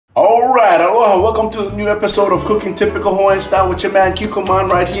All right, aloha, welcome to a new episode of Cooking Typical Hawaiian Style with your man Kikoman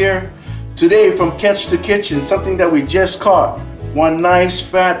right here. Today from Catch to Kitchen, something that we just caught. One nice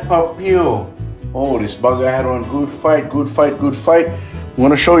fat papio. Oh, this bugger had on good fight, good fight, good fight. I'm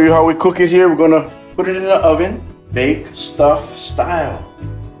gonna show you how we cook it here. We're gonna put it in the oven, bake, stuff style.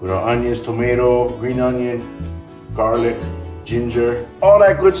 With our onions, tomato, green onion, garlic, ginger, all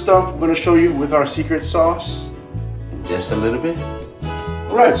that good stuff. We're gonna show you with our secret sauce in just a little bit.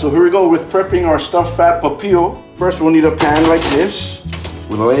 Alright, so here we go with prepping our stuffed fat papio. First we'll need a pan like this.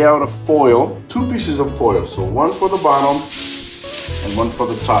 We'll lay out a foil, 2 pieces of foil. So one for the bottom and one for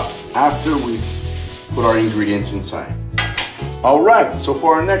the top after we put our ingredients inside. Alright, so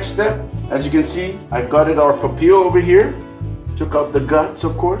for our next step, as you can see, I've gutted our papio over here. Took out the guts,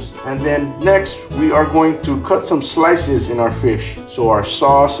 of course. And then next, we are going to cut some slices in our fish. So our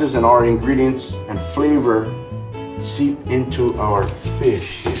sauces and our ingredients and flavor seep into our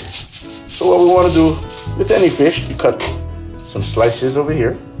fish here. So what we want to do with any fish, you cut some slices over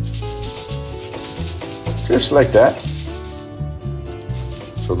here. Just like that.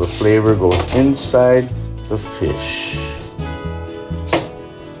 So the flavor goes inside the fish.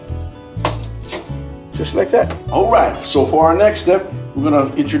 Just like that. All right, so for our next step, we're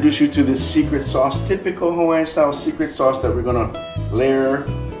gonna introduce you to this secret sauce, typical Hawaiian style secret sauce that we're gonna layer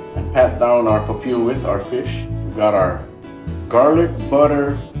and pat down our papio with, our fish. We've got our garlic,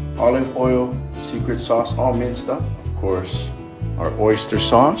 butter, olive oil, secret sauce, all minced up. Of course, our oyster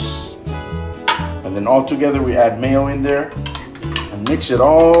sauce. And then all together we add mayo in there and mix it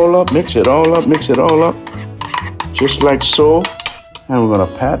all up, mix it all up, mix it all up. Just like so. And we're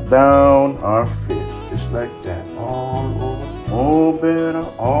gonna pat down our fish. Just like that, all over, more better,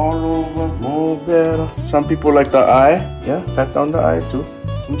 all over, more better. Some people like the eye, yeah, pat down the eye too.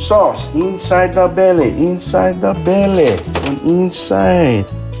 Some sauce inside the belly, inside the belly, and inside.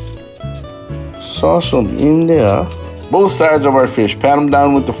 Sauce them in there. Both sides of our fish, pat them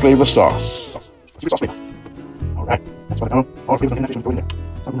down with the flavor sauce. All right, that's what I know. All flavors in that fish, go in there.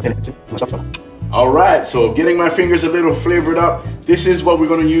 Something in the belly. All right, so getting my fingers a little flavored up. This is what we're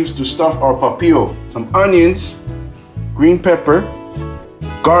gonna use to stuff our papio. Some onions, green pepper,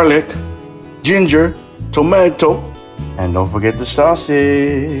 garlic, ginger, tomato, and don't forget the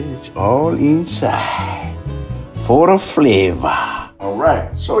sausage, all inside for the flavor. All right,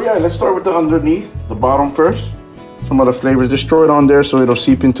 so yeah, let's start with the underneath, the bottom first. Some of the flavors, just throw it on there so it'll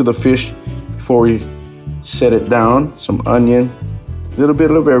seep into the fish before we set it down. Some onion, a little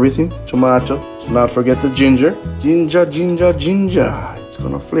bit of everything, tomato. Not forget the ginger. Ginger, ginger, ginger. It's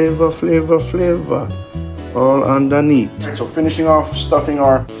gonna flavor, flavor, flavor all underneath. Right, so finishing off stuffing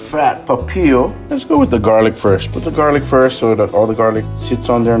our fat papio. Let's go with the garlic first. Put the garlic first so that all the garlic sits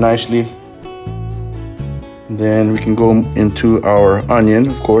on there nicely. And then we can go into our onion,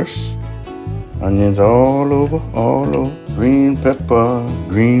 of course. Onions all over, all over. Green pepper,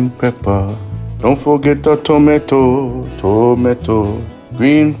 green pepper. Don't forget the tomato, tomato.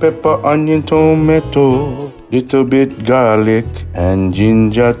 Green pepper, onion, tomato, little bit garlic and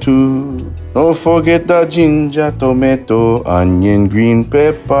ginger too. Don't forget the ginger, tomato, onion, green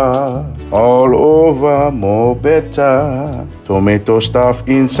pepper. All over, more better. Tomato stuff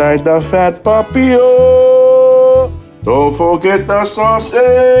inside the fat papio. Don't forget the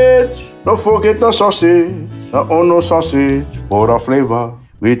sausage. Don't forget the sausage. No sausage for the flavor.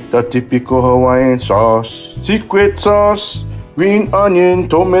 With the typical Hawaiian sauce. Secret sauce. Green onion,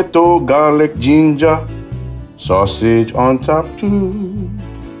 tomato, garlic, ginger, sausage on top too.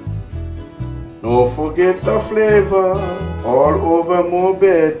 Don't forget the flavor, all over more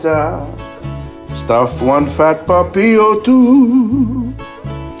better. Stuff one fat papio too.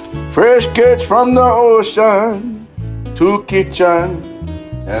 Fresh catch from the ocean to kitchen,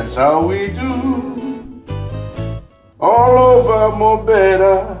 that's how we do. All over more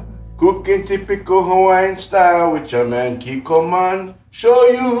better. Cooking typical Hawaiian style with your man Kikoman. Show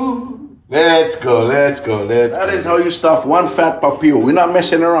you. Let's go, let's go, let's go. That is how you stuff one fat papio. We're not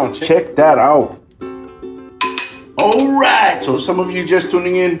messing around. Check that out. All right, so some of you just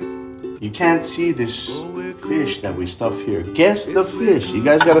tuning in, you can't see this fish that we stuff here. Guess the fish. You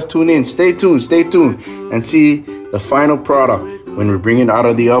guys gotta tune in. Stay tuned and see the final product when we bring it out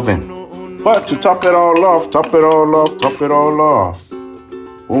of the oven. But to top it all off, top it all off, top it all off.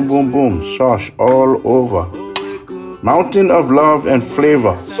 Boom, boom, boom, sauce all over. Mountain of love and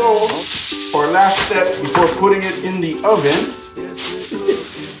flavor. So, for our last step, before putting it in the oven,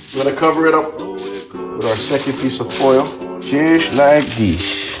 we're gonna cover it up with our second piece of foil. Just like this.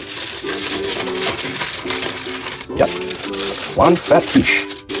 Yep, one fat fish.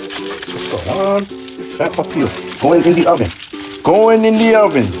 So one fat papio going in the oven. going in the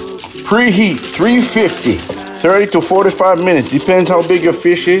oven. Preheat 350, 30 to 45 minutes. Depends how big your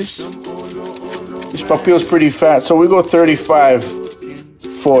fish is. This papio is pretty fat, so we go 35,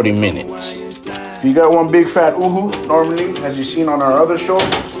 40 minutes. If you got one big fat uhu, normally, as you've seen on our other show,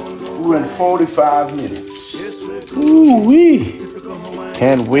 we're in 45 minutes. Ooh-wee.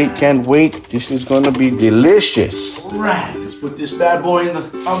 Can't wait, can't wait. This is gonna be delicious. All right, let's put this bad boy in the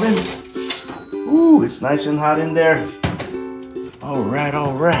oven. Ooh, it's nice and hot in there. All right,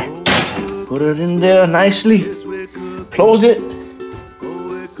 all right. Put it in there nicely. Close it.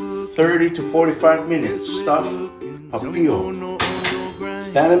 30 to 45 minutes. Stuff papio.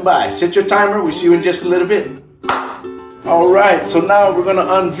 Standing by. Set your timer. We'll see you in just a little bit. All right, so now we're gonna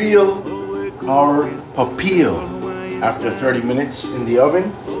unveil our papio after 30 minutes in the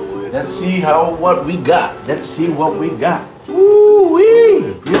oven. Let's see what we got. Let's see what we got.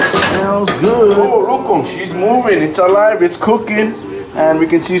 Ooh-wee! It smells good. Oh, look, she's moving. It's alive. It's cooking. And we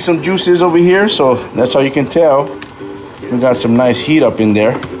can see some juices over here. So that's how you can tell. We got some nice heat up in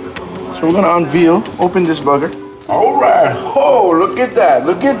there. So we're gonna unveil. Open this bugger. All right. Oh, look at that.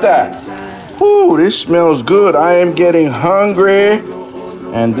 Look at that. Ooh, this smells good. I am getting hungry.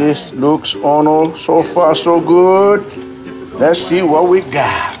 And this looks, oh no, so far so good. Let's see what we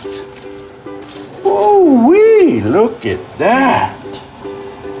got. Ooh-wee, look at that.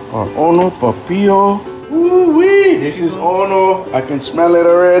 Our Ono papio. Ooh-wee, this is Ono. I can smell it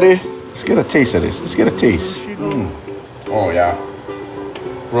already. Let's get a taste of this. Let's get a taste. Oh yeah.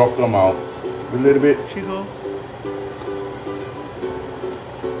 Rock them out a little bit.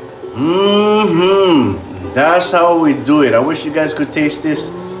 That's how we do it. I wish you guys could taste this.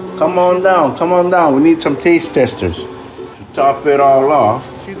 Come on down, come on down. We need some taste testers. To top it all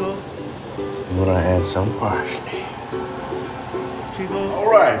off, we're gonna add some parsley. All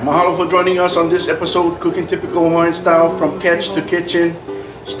right, mahalo for joining us on this episode, Cooking Typical Hawaiian Style from Catch to Kitchen,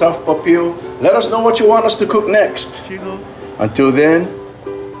 Stuffed Papio. Let us know what you want us to cook next. Until then,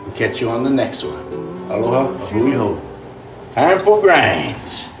 we'll catch you on the next one. Aloha, hui ho. Time for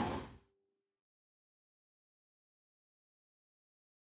grinds.